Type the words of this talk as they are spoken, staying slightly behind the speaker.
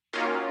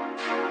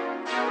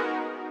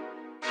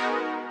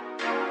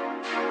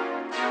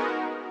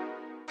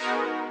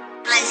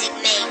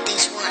made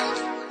this one.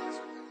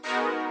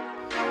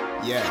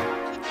 Yeah,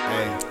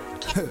 hey,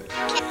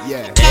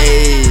 yeah.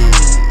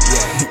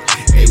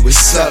 Hey,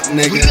 what's up,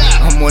 nigga?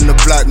 I'm on the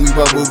block, me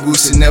bubble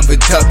goose and never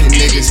ducking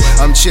niggas.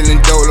 I'm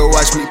chillin' dolo,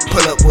 watch me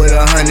pull up with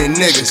 100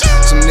 niggas.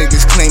 Some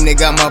niggas claim they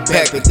got my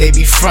back, but they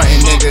be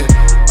frontin', nigga.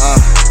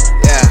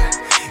 Yeah.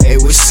 Hey,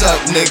 what's up,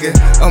 nigga?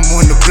 I'm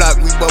on the block,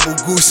 we bubble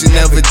goose and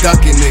never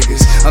ducking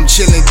niggas. I'm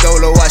chillin'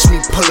 dolo, watch me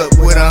pull up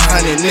with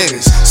 100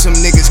 niggas. Some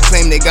niggas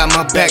claim they got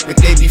my back, but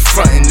they be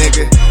frontin',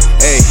 nigga.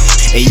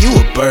 Hey, you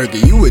a burger,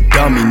 you a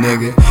dummy,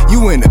 nigga.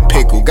 You in a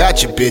pickle,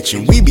 got your bitch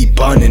and we be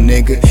bunnin',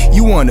 nigga.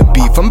 You wanna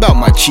beef, I'm about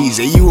my cheese,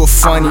 hey, you a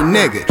funny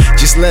nigga.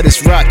 Just let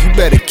us rock, you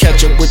better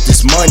catch up with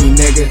this money,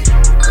 nigga.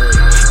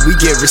 We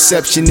get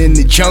reception in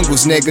the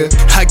jungles, nigga.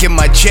 I get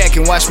my jack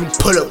and watch me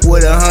pull up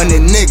with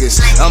 100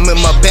 niggas. I'm in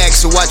my bag,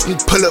 so watch me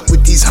pull up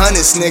with these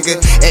hundreds, nigga.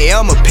 Hey,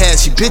 I'ma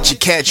pass you, bitch, you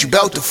catch, you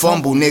bout to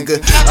fumble,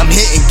 nigga. I'm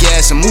hitting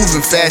gas, I'm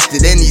moving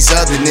faster than these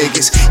other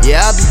niggas.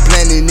 Yeah, I be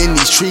blending in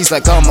these trees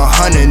like I'm a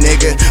hunter,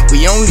 nigga.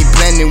 We only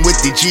blending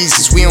with the G's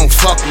cause we don't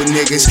fuck with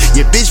niggas.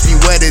 Your bitch be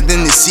wetter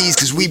than the seas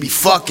cause we be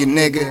fucking,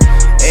 nigga.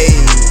 Hey,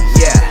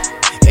 yeah.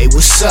 Hey,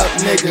 what's up,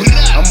 nigga?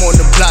 I'm on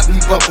the block, we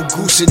bubble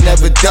goose and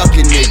never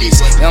ducking niggas.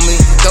 I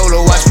mean,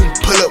 dolo, watch me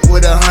pull up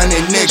with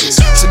 100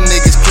 niggas. Some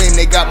niggas claim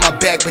they got my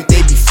back, but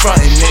they be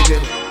frontin',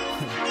 nigga.